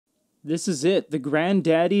This is it, the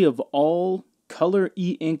granddaddy of all color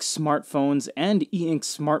e-ink smartphones and e-ink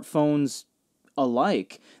smartphones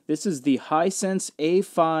alike. This is the Hisense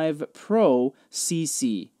A5PRO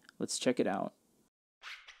CC. Let's check it out.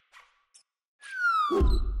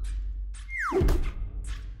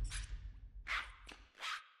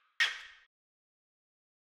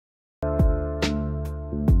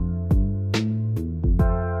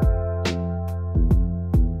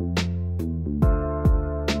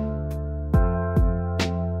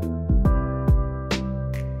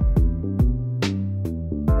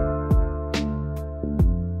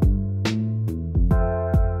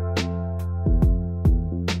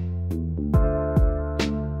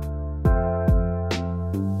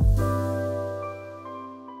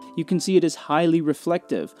 You can see it is highly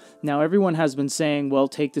reflective. Now everyone has been saying, well,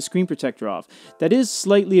 take the screen protector off. That is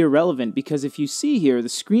slightly irrelevant because if you see here, the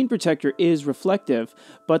screen protector is reflective,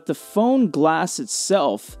 but the phone glass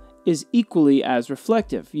itself is equally as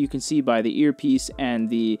reflective. You can see by the earpiece and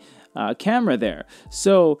the camera there.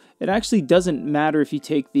 So it actually doesn't matter if you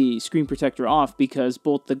take the screen protector off because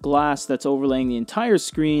both the glass that's overlaying the entire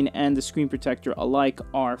screen and the screen protector alike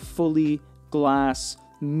are fully glass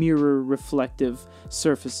mirror reflective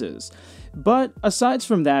surfaces. But aside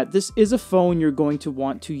from that, this is a phone you're going to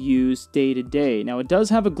want to use day to day. Now it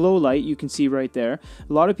does have a glow light, you can see right there.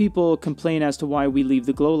 A lot of people complain as to why we leave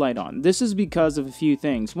the glow light on. This is because of a few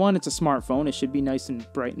things. One, it's a smartphone, it should be nice and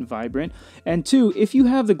bright and vibrant. And two, if you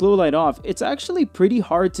have the glow light off, it's actually pretty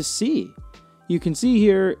hard to see. You can see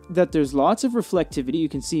here that there's lots of reflectivity. You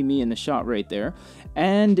can see me in the shot right there.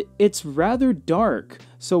 And it's rather dark.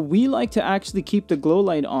 So we like to actually keep the glow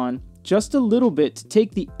light on just a little bit to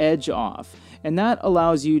take the edge off. And that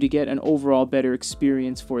allows you to get an overall better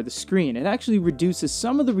experience for the screen. It actually reduces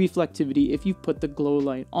some of the reflectivity if you put the glow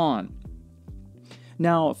light on.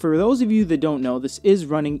 Now, for those of you that don't know, this is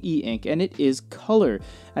running e-ink and it is color.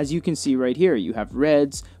 As you can see right here, you have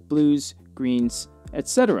reds, blues, greens,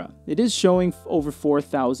 etc. It is showing over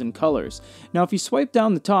 4,000 colors. Now, if you swipe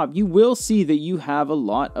down the top, you will see that you have a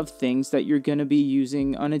lot of things that you're going to be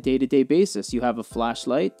using on a day-to-day basis. You have a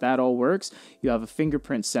flashlight, that all works. You have a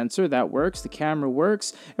fingerprint sensor, that works. The camera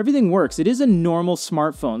works. Everything works. It is a normal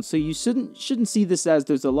smartphone, so you shouldn't see this as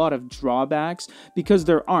there's a lot of drawbacks because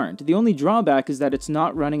there aren't. The only drawback is that it's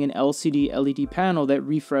not running an LCD LED panel that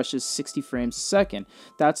refreshes 60 frames a second.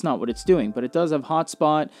 That's not what it's doing, but it does have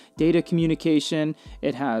hotspot, data communication.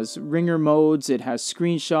 It has ringer modes, it has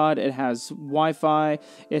screenshot, it has Wi-Fi,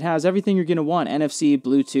 it has everything you're going to want, NFC,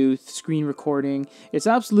 Bluetooth, screen recording. It's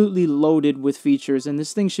absolutely loaded with features, and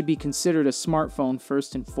this thing should be considered a smartphone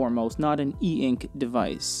first and foremost, not an e-ink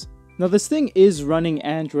device. Now this thing is running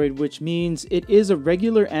Android, which means it is a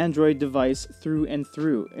regular Android device through and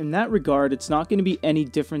through. In that regard, it's not going to be any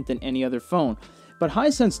different than any other phone. But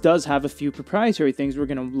Hisense does have a few proprietary things we're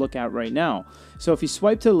going to look at right now. So if you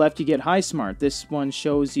swipe to the left, you get HiSmart. This one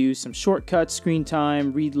shows you some shortcuts, screen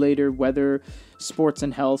time, read later, weather, sports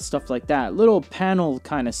and health, stuff like that. Little panel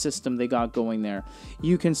kind of system they got going there.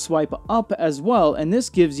 You can swipe up as well, and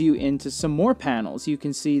this gives you into some more panels. You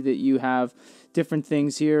can see that you have different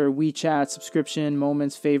things here, WeChat, subscription,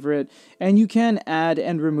 moments, favorite, and you can add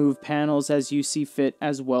and remove panels as you see fit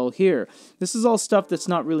as well here. This is all stuff that's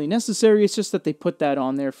not really necessary, it's just that they put that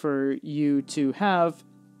on there for you to have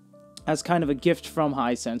as kind of a gift from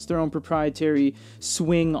Hisense, their own proprietary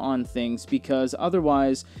swing on things, because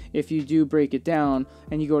otherwise, if you do break it down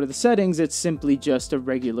and you go to the settings, it's simply just a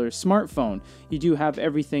regular smartphone. You do have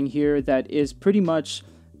everything here that is pretty much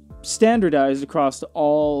standardized across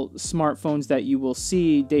all smartphones that you will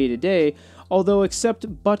see day to day, although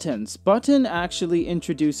except buttons. Button actually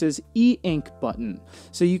introduces e-ink button.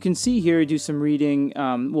 So you can see here, do some reading.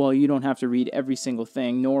 Well, you don't have to read every single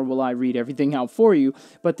thing, nor will I read everything out for you,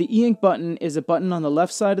 but the e-ink button is a button on the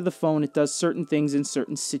left side of the phone. It does certain things in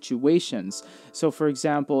certain situations. So for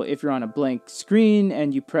example, if you're on a blank screen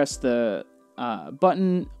and you press the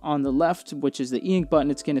button on the left, which is the e-ink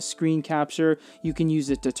button, it's going to screen capture. You can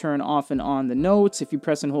use it to turn off and on the notes. If you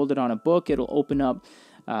press and hold it on a book, it'll open up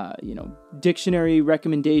dictionary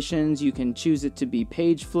recommendations. You can choose it to be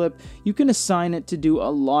page flip. You can assign it to do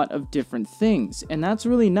a lot of different things, and that's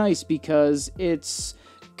really nice because it's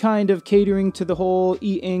kind of catering to the whole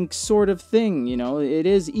e-ink sort of thing. You know, it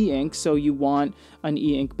is e-ink, so you want an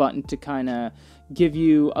e-ink button to kind of give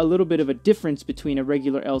you a little bit of a difference between a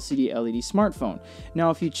regular LCD LED smartphone. Now,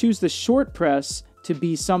 if you choose the short press to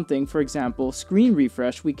be something, for example, screen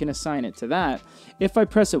refresh, we can assign it to that. If I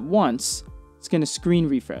press it once, it's going to screen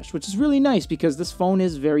refresh, which is really nice because this phone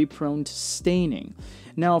is very prone to staining.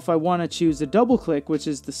 Now, if I want to choose a double click, which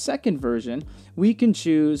is the second version, we can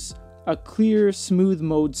choose a clear smooth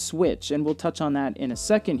mode switch, and we'll touch on that in a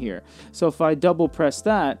second here. So if I double press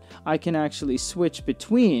that, I can actually switch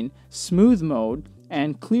between smooth mode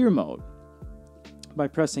and clear mode. By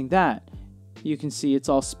pressing that, you can see it's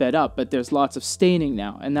all sped up, but there's lots of staining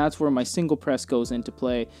now, and that's where my single press goes into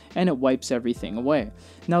play, and it wipes everything away.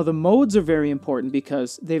 Now the modes are very important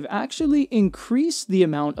because they've actually increased the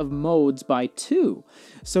amount of modes by 2.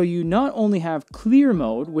 So you not only have clear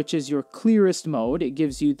mode, which is your clearest mode, it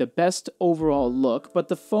gives you the best overall look, but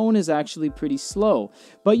the phone is actually pretty slow.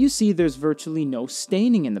 But you see there's virtually no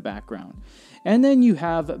staining in the background. And then you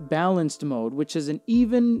have balanced mode, which is an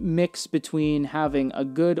even mix between having a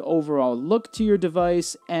good overall look to your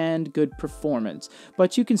device and good performance.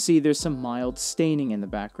 But you can see there's some mild staining in the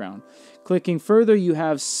background. Clicking further, you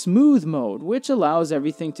have smooth mode, which allows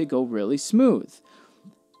everything to go really smooth.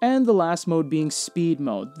 And the last mode being speed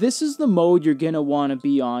mode. This is the mode you're going to want to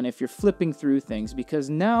be on if you're flipping through things,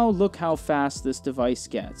 because now look how fast this device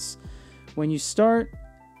gets. When you start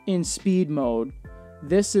in speed mode,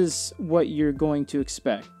 this is what you're going to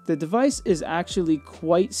expect. The device is actually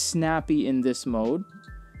quite snappy in this mode,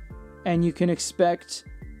 and you can expect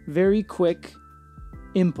very quick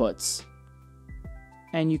inputs.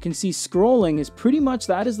 And you can see scrolling is pretty much,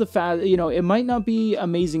 that is the fast, you know, it might not be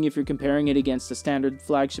amazing if you're comparing it against a standard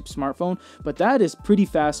flagship smartphone, but that is pretty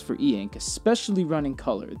fast for e-ink, especially running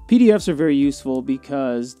color. PDFs are very useful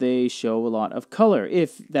because they show a lot of color,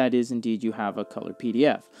 if that is indeed you have a color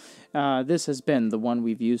PDF. This has been the one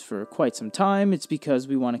we've used for quite some time. It's because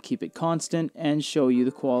we want to keep it constant and show you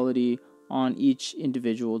the quality on each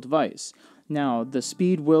individual device. Now, the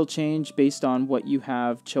speed will change based on what you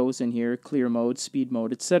have chosen here, clear mode, speed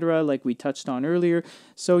mode, etc., like we touched on earlier,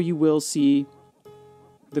 so you will see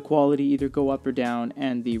the quality either go up or down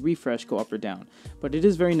and the refresh go up or down. But it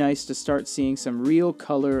is very nice to start seeing some real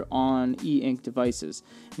color on e-ink devices.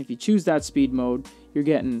 And if you choose that speed mode, you're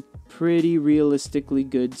getting pretty realistically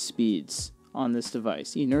good speeds on this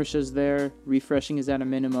device. Inertia's there, refreshing is at a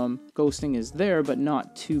minimum, ghosting is there but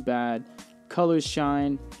not too bad, colors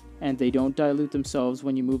shine, and they don't dilute themselves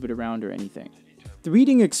when you move it around or anything. The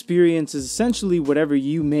reading experience is essentially whatever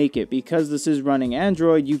you make it. Because this is running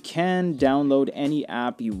Android, you can download any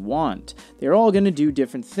app you want. They're all going to do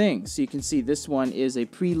different things. So you can see this one is a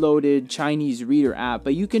preloaded Chinese reader app,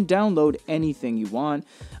 but you can download anything you want.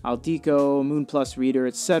 Aldeco, Moonplus Reader,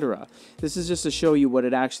 etc. This is just to show you what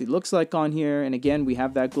it actually looks like on here. And again, we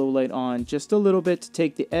have that glow light on just a little bit to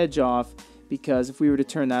take the edge off, because if we were to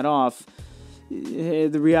turn that off,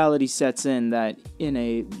 the reality sets in that in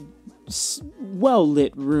a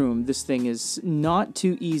well-lit room, this thing is not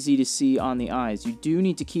too easy to see on the eyes. You do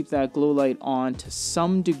need to keep that glow light on to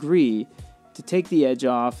some degree to take the edge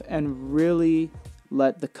off and really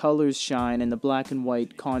let the colors shine and the black and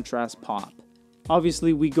white contrast pop.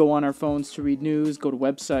 Obviously, we go on our phones to read news, go to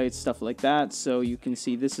websites, stuff like that, so you can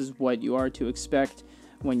see this is what you are to expect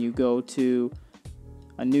when you go to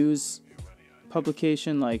a news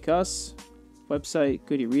publication like us. Website,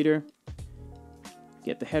 Goody Reader.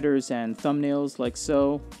 Get the headers and thumbnails like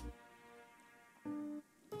so.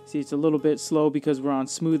 See, it's a little bit slow because we're on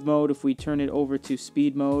smooth mode. If we turn it over to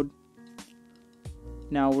speed mode,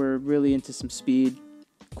 now we're really into some speed.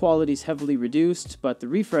 Quality's heavily reduced, but the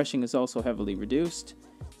refreshing is also heavily reduced.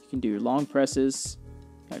 You can do your long presses,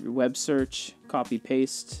 have your web search, copy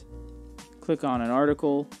paste, click on an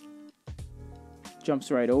article, jumps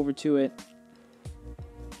right over to it.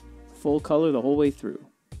 Full color the whole way through.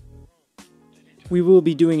 We will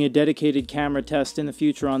be doing a dedicated camera test in the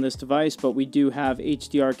future on this device, but we do have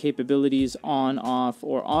HDR capabilities on, off,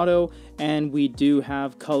 or auto, and we do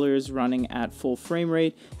have colors running at full frame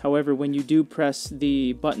rate. However, when you do press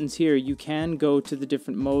the buttons here, you can go to the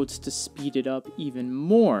different modes to speed it up even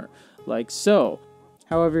more, like so.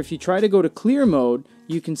 However, if you try to go to clear mode,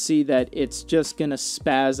 you can see that it's just gonna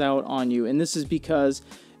spaz out on you, and this is because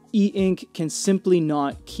e-ink can simply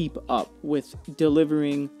not keep up with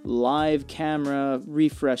delivering live camera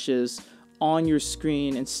refreshes on your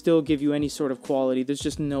screen and still give you any sort of quality. There's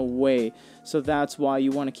just no way. So that's why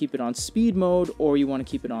you want to keep it on speed mode or you want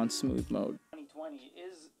to keep it on smooth mode. 2020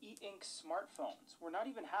 is e-ink smartphones. We're not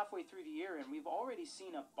even halfway through the year and we've already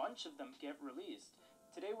seen a bunch of them get released.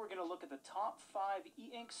 Today we're going to look at the top 5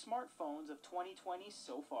 e-ink smartphones of 2020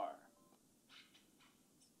 so far.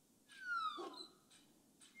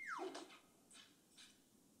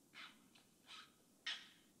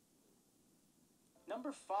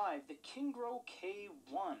 Number 5, the Kingro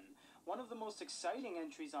K1. One of the most exciting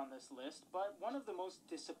entries on this list, but one of the most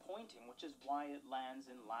disappointing, which is why it lands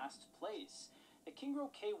in last place. The Kingro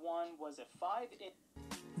K1 was a 5-inch...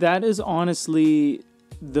 That is honestly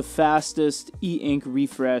the fastest e-ink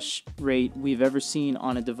refresh rate we've ever seen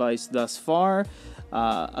on a device thus far.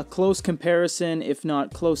 A close comparison, if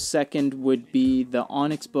not close second, would be the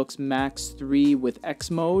Onyx Books Max 3 with X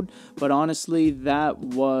mode, but honestly that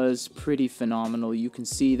was pretty phenomenal. You can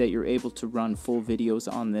see that you're able to run full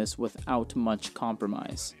videos on this without much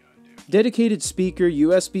compromise. Dedicated speaker,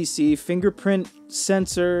 USB-C, fingerprint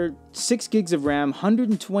sensor, 6 gigs of RAM,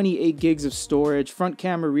 128 gigs of storage, front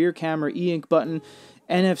camera, rear camera, e-ink button,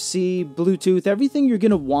 NFC, Bluetooth, everything you're going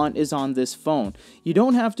to want is on this phone. You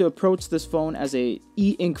don't have to approach this phone as a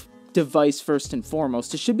e-ink device first and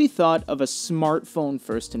foremost. It should be thought of a smartphone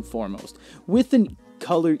first and foremost, with an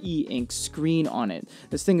color e-ink screen on it.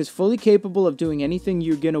 This thing is fully capable of doing anything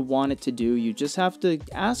you're going to want it to do. You just have to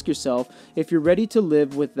ask yourself if you're ready to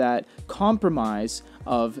live with that compromise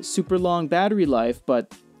of super long battery life,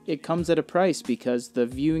 but it comes at a price because the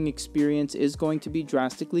viewing experience is going to be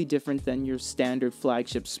drastically different than your standard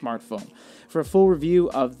flagship smartphone. For a full review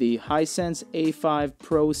of the Hisense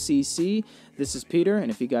A5PRO CC, this is Peter, and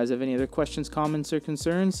if you guys have any other questions, comments, or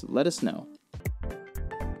concerns, let us know.